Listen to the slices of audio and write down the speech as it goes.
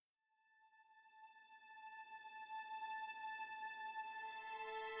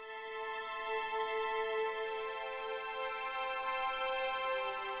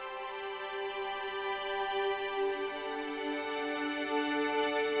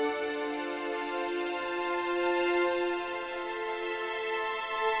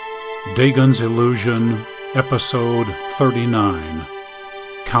Dagon's Illusion, Episode 39,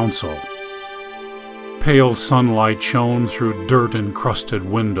 Council. Pale sunlight shone through dirt-encrusted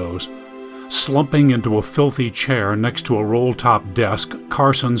windows. Slumping into a filthy chair next to a roll-top desk,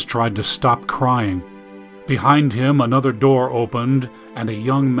 Carsons tried to stop crying. Behind him, another door opened, and a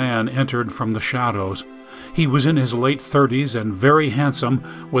young man entered from the shadows. He was in his late 30s and very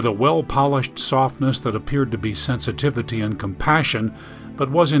handsome, with a well-polished softness that appeared to be sensitivity and compassion, but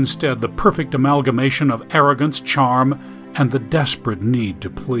was instead the perfect amalgamation of arrogance, charm, and the desperate need to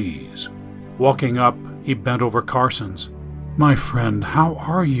please. Walking up, he bent over Carsons. "My friend, how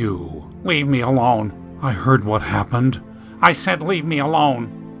are you?" "Leave me alone." "I heard what happened." "I said leave me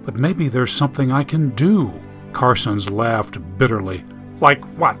alone." "But maybe there's something I can do." Carsons laughed bitterly. "Like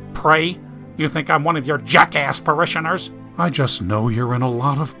what, pray? You think I'm one of your jackass parishioners?" "I just know you're in a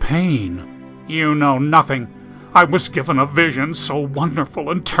lot of pain." "You know nothing. I was given a vision so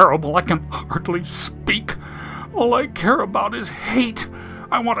wonderful and terrible I can hardly speak. All I care about is hate.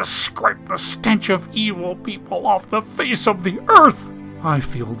 I want to scrape the stench of evil people off the face of the earth." "I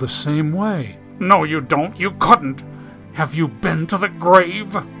feel the same way." "No, you don't. You couldn't. Have you been to the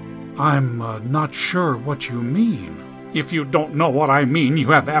grave?" I'm not sure what you mean." "If you don't know what I mean,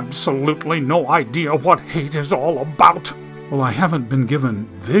 you have absolutely no idea what hate is all about." "Well, I haven't been given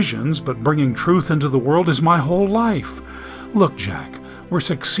visions, but bringing truth into the world is my whole life. Look, Jack, we're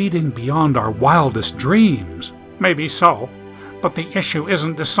succeeding beyond our wildest dreams." "Maybe so, but the issue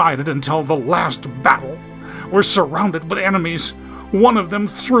isn't decided until the last battle. We're surrounded with enemies. One of them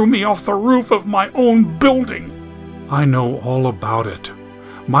threw me off the roof of my own building." "I know all about it.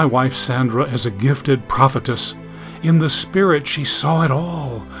 My wife Sandra is a gifted prophetess. In the spirit she saw it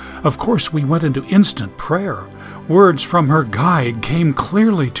all. Of course we went into instant prayer. Words from her guide came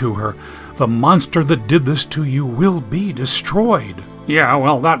clearly to her. The monster that did this to you will be destroyed." "Yeah,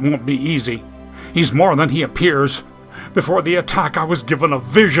 well, that won't be easy. He's more than he appears. Before the attack I was given a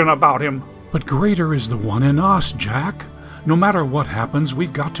vision about him." "But greater is the one in us, Jack. No matter what happens,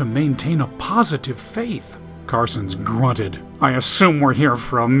 we've got to maintain a positive faith." Carsons grunted. "I assume we're here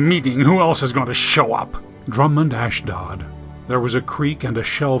for a meeting. Who else is going to show up?" "Drummond Ashdod." There was a creak, and a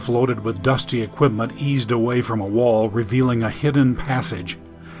shelf loaded with dusty equipment eased away from a wall, revealing a hidden passage.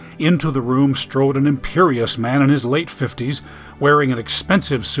 Into the room strode an imperious man in his late 50s, wearing an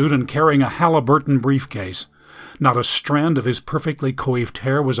expensive suit and carrying a Halliburton briefcase. Not a strand of his perfectly coiffed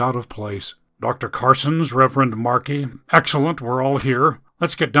hair was out of place. "Dr. Carsons, Reverend Markey. Excellent, we're all here.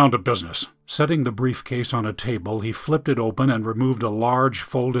 Let's get down to business." Setting the briefcase on a table, he flipped it open and removed a large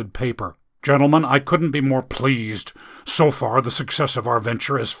folded paper. "Gentlemen, I couldn't be more pleased. So far, the success of our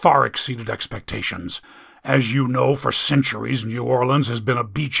venture has far exceeded expectations. As you know, for centuries, New Orleans has been a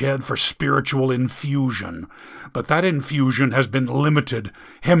beachhead for spiritual infusion. But that infusion has been limited,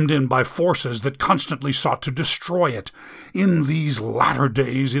 hemmed in by forces that constantly sought to destroy it. In these latter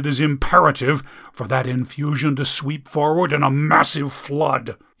days, it is imperative for that infusion to sweep forward in a massive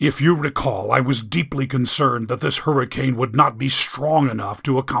flood. If you recall, I was deeply concerned that this hurricane would not be strong enough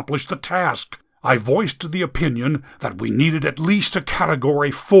to accomplish the task. I voiced the opinion that we needed at least a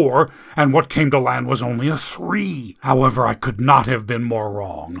Category 4, and what came to land was only a 3. However, I could not have been more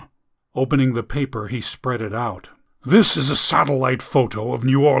wrong." Opening the paper, he spread it out. "This is a satellite photo of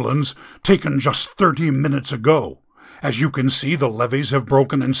New Orleans taken just 30 minutes ago. As you can see, the levees have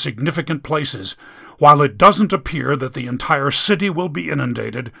broken in significant places. While it doesn't appear that the entire city will be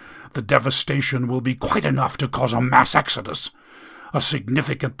inundated, the devastation will be quite enough to cause a mass exodus. A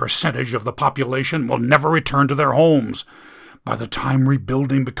significant percentage of the population will never return to their homes. By the time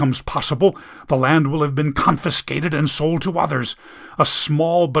rebuilding becomes possible, the land will have been confiscated and sold to others. A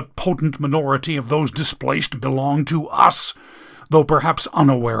small but potent minority of those displaced belong to us. Though perhaps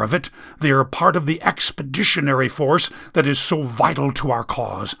unaware of it, they are part of the expeditionary force that is so vital to our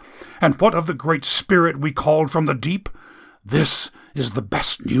cause. And what of the great spirit we called from the deep? This is the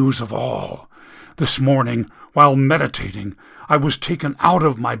best news of all. This morning, while meditating, I was taken out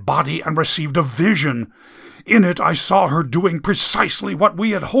of my body and received a vision. In it I saw her doing precisely what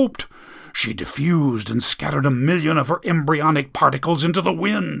we had hoped. She diffused and scattered 1,000,000 of her embryonic particles into the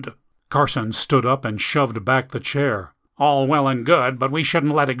wind." Carsons stood up and shoved back the chair. "All well and good, but we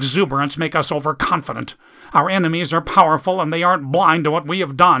shouldn't let exuberance make us overconfident. Our enemies are powerful, and they aren't blind to what we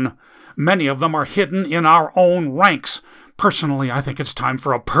have done. Many of them are hidden in our own ranks. Personally, I think it's time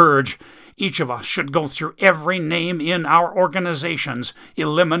for a purge. Each of us should go through every name in our organizations,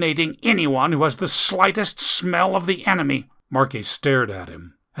 eliminating anyone who has the slightest smell of the enemy." Markey stared at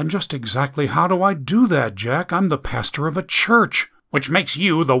him. "And just exactly how do I do that, Jack? I'm the pastor of a church." "Which makes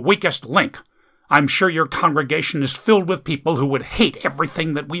you the weakest link. I'm sure your congregation is filled with people who would hate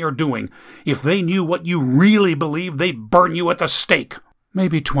everything that we are doing. If they knew what you really believe, they'd burn you at the stake."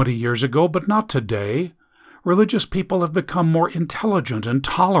 "Maybe 20 years ago, but not today. Religious people have become more intelligent and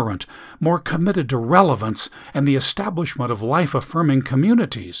tolerant, more committed to relevance and the establishment of life-affirming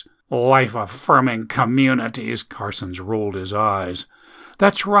communities." "Life-affirming communities," Carsons rolled his eyes.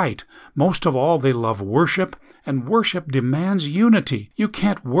 "That's right. Most of all, they love worship, and worship demands unity. You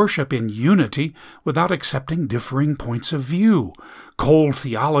can't worship in unity without accepting differing points of view. Cold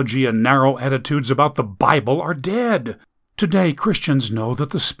theology and narrow attitudes about the Bible are dead. Today, Christians know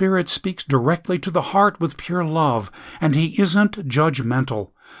that the Spirit speaks directly to the heart with pure love, and He isn't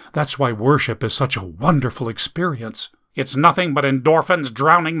judgmental. That's why worship is such a wonderful experience." "It's nothing but endorphins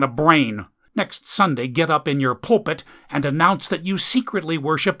drowning the brain. Next Sunday, get up in your pulpit and announce that you secretly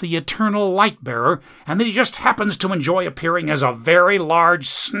worship the eternal light-bearer and that he just happens to enjoy appearing as a very large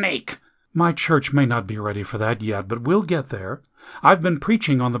snake." "My church may not be ready for that yet, but we'll get there. I've been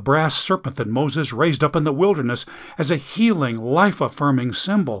preaching on the brass serpent that Moses raised up in the wilderness as a healing, life-affirming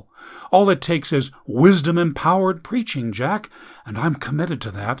symbol. All it takes is wisdom-empowered preaching, Jack, and I'm committed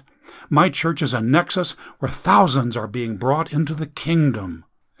to that. My church is a nexus where thousands are being brought into the kingdom."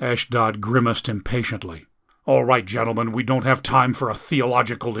 Ashdod grimaced impatiently. "All right, gentlemen, we don't have time for a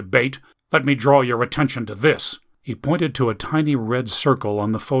theological debate. Let me draw your attention to this." He pointed to a tiny red circle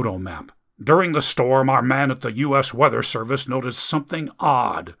on the photo map. "During the storm, our man at the U.S. Weather Service noticed something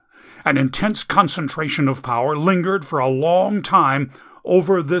odd. An intense concentration of power lingered for a long time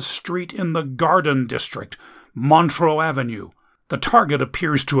over this street in the Garden District, Montreux Avenue. The target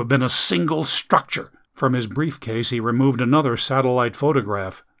appears to have been a single structure." From his briefcase, he removed another satellite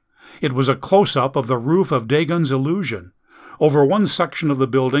photograph. It was a close-up of the roof of Dagon's Illusion. Over one section of the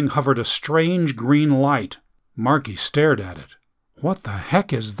building hovered a strange green light. Markey stared at it. "What the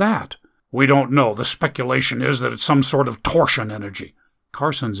heck is that?" "We don't know. The speculation is that it's some sort of torsion energy."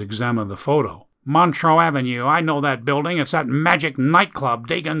 Carsons examined the photo. "Montreux Avenue. I know that building. It's that magic nightclub,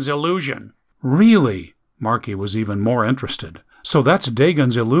 Dagon's Illusion." "Really?" Markey was even more interested. "So that's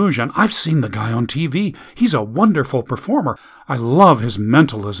Dagon's Illusion. I've seen the guy on TV. He's a wonderful performer. I love his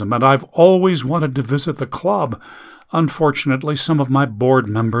mentalism, and I've always wanted to visit the club. Unfortunately, some of my board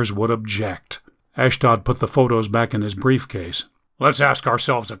members would object." Ashdod put the photos back in his briefcase. "Let's ask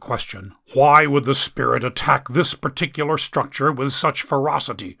ourselves a question. Why would the Spirit attack this particular structure with such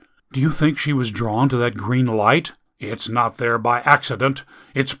ferocity?" "Do you think she was drawn to that green light?" "It's not there by accident.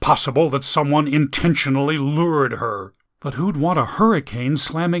 It's possible that someone intentionally lured her." "But who'd want a hurricane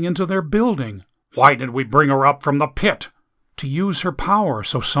slamming into their building?" "Why did we bring her up from the pit?" "To use her power,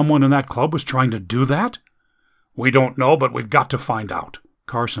 so someone in that club was trying to do that?" "We don't know, but we've got to find out."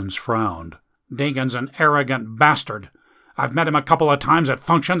 Carsons frowned. "Dagon's an arrogant bastard. I've met him a couple of times at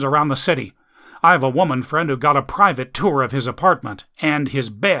functions around the city. I have a woman friend who got a private tour of his apartment and his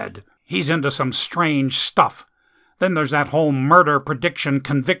bed. He's into some strange stuff. Then there's that whole murder, prediction,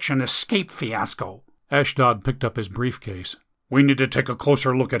 conviction, escape fiasco." Ashdod picked up his briefcase. "We need to take a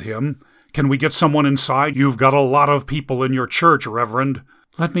closer look at him. Can we get someone inside? You've got a lot of people in your church, Reverend."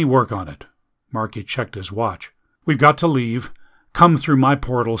 "Let me work on it." Markey checked his watch. "We've got to leave. Come through my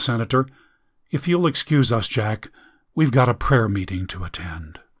portal, Senator. If you'll excuse us, Jack, we've got a prayer meeting to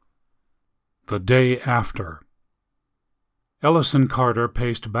attend." The day after. Ellison Carter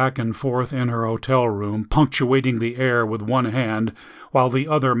paced back and forth in her hotel room, punctuating the air with one hand, while the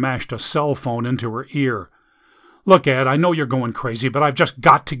other mashed a cell phone into her ear. "Look, Ed, I know you're going crazy, but I've just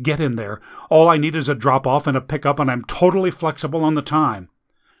got to get in there. All I need is a drop-off and a pickup, and I'm totally flexible on the time."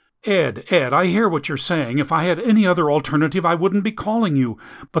 Ed, I hear what you're saying. If I had any other alternative, I wouldn't be calling you.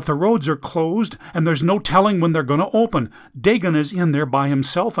 But the roads are closed, and there's no telling when they're going to open. Dagon is in there by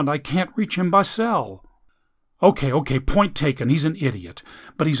himself, and I can't reach him by cell." Okay, point taken. He's an idiot.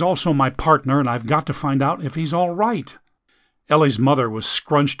 But he's also my partner, and I've got to find out if he's all right. Ellie's mother was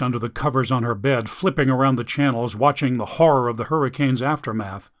scrunched under the covers on her bed, flipping around the channels, watching the horror of the hurricane's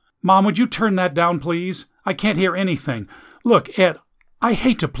aftermath. "Mom, would you turn that down, please? I can't hear anything. Look, Ed, I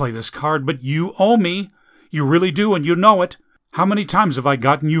hate to play this card, but you owe me. You really do, and you know it. How many times have I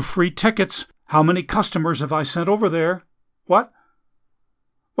gotten you free tickets? How many customers have I sent over there? What?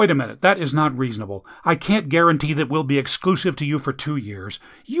 Wait a minute, that is not reasonable. I can't guarantee that we'll be exclusive to you for 2 years.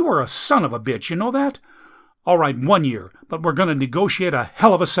 You are a son of a bitch, you know that? All right, 1 year, but we're going to negotiate a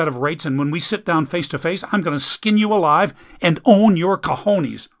hell of a set of rates, and when we sit down face to face, I'm going to skin you alive and own your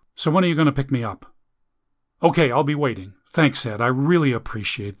cojones. So when are you going to pick me up?" "Okay, I'll be waiting. Thanks, Ed. I really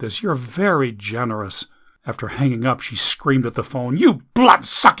appreciate this. You're very generous." After hanging up, she screamed at the phone, "You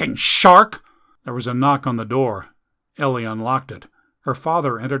blood-sucking shark!" There was a knock on the door. Ellie unlocked it. Her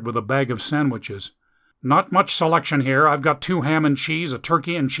father entered with a bag of sandwiches. "Not much selection here. I've got 2 ham and cheese, a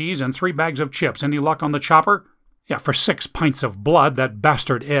turkey and cheese, and 3 bags of chips. Any luck on the chopper?" "Yeah, for 6 pints of blood, that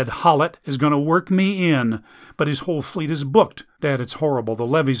bastard Ed Hollett is going to work me in. But his whole fleet is booked. Dad, it's horrible. The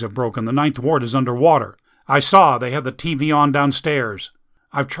levees have broken. The 9th Ward is underwater. I saw they have the TV on downstairs.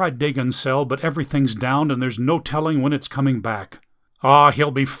 I've tried Dagon's cell, but everything's down and there's no telling when it's coming back." "Ah,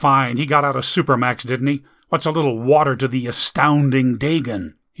 he'll be fine. He got out of Supermax, didn't he? What's a little water to the astounding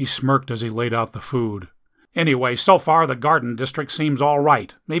Dagon?" He smirked as he laid out the food. "Anyway, so far the Garden District seems all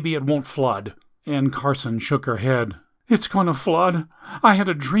right. Maybe it won't flood." Ann Carson shook her head. "It's going to flood. I had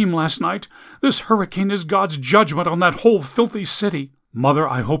a dream last night. This hurricane is God's judgment on that whole filthy city." "Mother,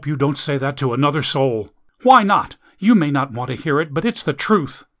 I hope you don't say that to another soul." "Why not? You may not want to hear it, but it's the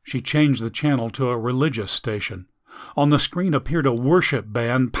truth." She changed the channel to a religious station. On the screen appeared a worship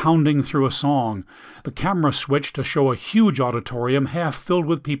band pounding through a song. The camera switched to show a huge auditorium half filled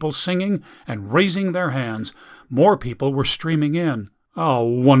with people singing and raising their hands. More people were streaming in. "Oh,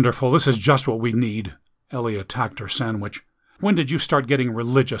 wonderful. This is just what we need." Ellie attacked her sandwich. "When did you start getting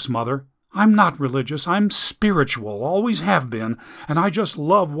religious, Mother?" "I'm not religious. I'm spiritual, always have been, and I just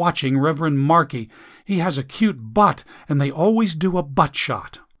love watching Reverend Markey. He has a cute butt, and they always do a butt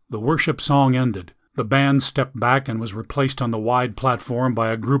shot." The worship song ended. The band stepped back and was replaced on the wide platform by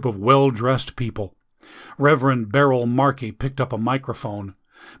a group of well-dressed people. Reverend Beryl Markey picked up a microphone.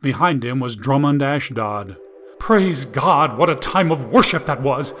 Behind him was Drummond Ashdod. "Praise God, what a time of worship that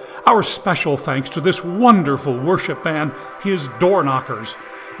was! Our special thanks to this wonderful worship band, his Door Knockers.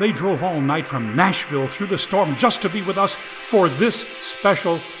 They drove all night from Nashville through the storm just to be with us for this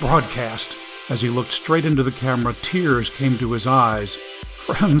special broadcast." As he looked straight into the camera, tears came to his eyes.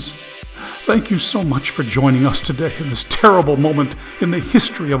 "Friends, thank you so much for joining us today in this terrible moment in the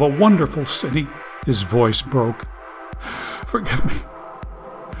history of a wonderful city." His voice broke. "Forgive me.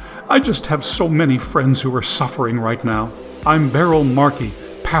 I just have so many friends who are suffering right now. I'm Beryl Markey,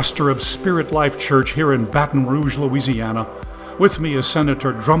 pastor of Spirit Life Church here in Baton Rouge, Louisiana. With me is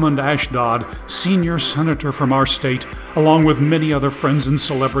Senator Drummond Ashdod, senior senator from our state, along with many other friends and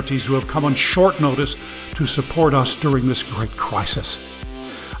celebrities who have come on short notice to support us during this great crisis.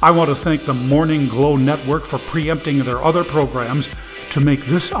 I want to thank the Morning Glow Network for preempting their other programs to make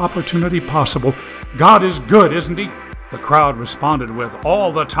this opportunity possible. God is good, isn't he?" The crowd responded with,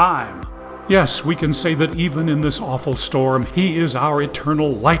 "All the time." "Yes, we can say that even in this awful storm, he is our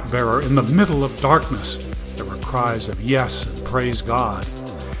eternal light bearer in the middle of darkness." There were cries of yes and praise God.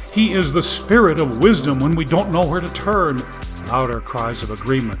 "He is the spirit of wisdom when we don't know where to turn." Louder cries of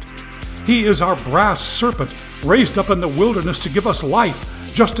agreement. "He is our brass serpent, raised up in the wilderness to give us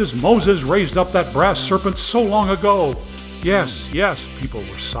life, just as Moses raised up that brass serpent so long ago." "Yes, yes," people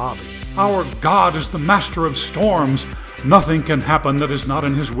were sobbing. "Our God is the master of storms. Nothing can happen that is not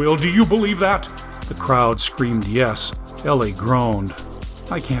in his will. Do you believe that?" The crowd screamed yes. Ellie groaned.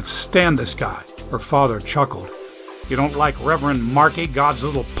 "I can't stand this guy." Her father chuckled. "You don't like Reverend Markey, God's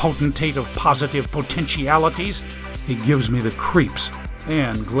little potentate of positive potentialities?" "He gives me the creeps."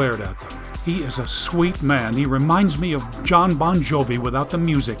 Anne glared at them. "He is a sweet man. He reminds me of John Bon Jovi without the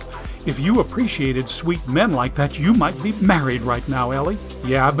music. If you appreciated sweet men like that, you might be married right now, Ellie."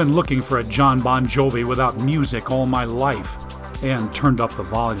 "Yeah, I've been looking for a John Bon Jovi without music all my life." Anne turned up the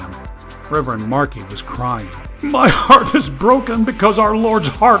volume. Reverend Markey was crying. "My heart is broken because our Lord's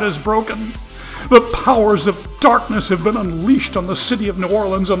heart is broken. The powers of darkness have been unleashed on the city of New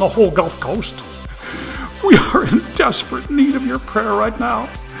Orleans and the whole Gulf Coast. We are in desperate need of your prayer right now.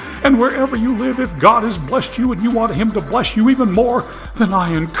 And wherever you live, if God has blessed you and you want him to bless you even more, then I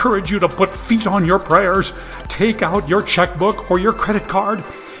encourage you to put feet on your prayers. Take out your checkbook or your credit card.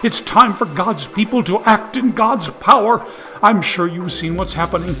 It's time for God's people to act in God's power. I'm sure you've seen what's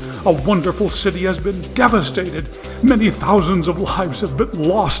happening. A wonderful city has been devastated. Many thousands of lives have been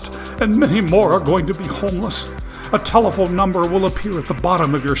lost, and many more are going to be homeless. A telephone number will appear at the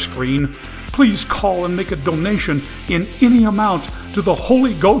bottom of your screen. Please call and make a donation in any amount to the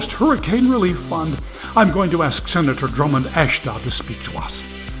Holy Ghost Hurricane Relief Fund. I'm going to ask Senator Drummond Ashdod to speak to us."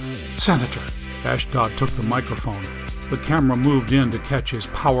 "Senator." Ashdod took the microphone. The camera moved in to catch his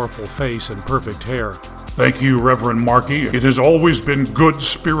powerful face and perfect hair. "Thank you, Reverend Markey. It has always been good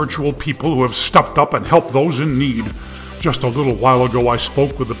spiritual people who have stepped up and helped those in need. Just a little while ago, I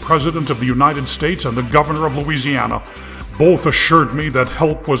spoke with the President of the United States and the Governor of Louisiana. Both assured me that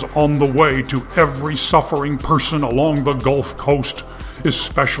help was on the way to every suffering person along the Gulf Coast,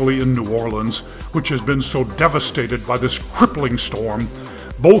 especially in New Orleans, which has been so devastated by this crippling storm.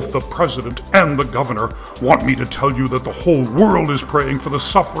 Both the President and the Governor want me to tell you that the whole world is praying for the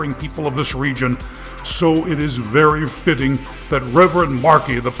suffering people of this region. So it is very fitting that Reverend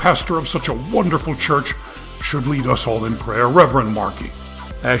Markey, the pastor of such a wonderful church, should lead us all in prayer. Reverend Markey.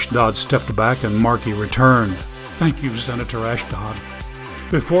 Ashdod stepped back and Markey returned. Thank you, Senator Ashdod.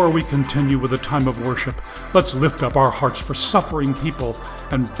 Before we continue with the time of worship, let's lift up our hearts for suffering people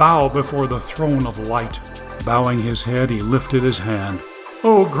and bow before the throne of light. Bowing his head, he lifted his hand.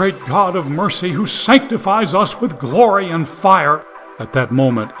 O great God of mercy, who sanctifies us with glory and fire. At that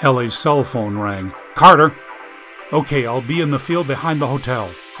moment, Ellie's cell phone rang. Carter. Okay, I'll be in the field behind the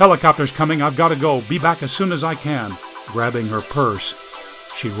hotel. Helicopter's coming, I've got to go. Be back as soon as I can. Grabbing her purse,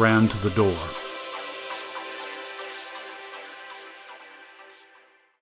 she ran to the door.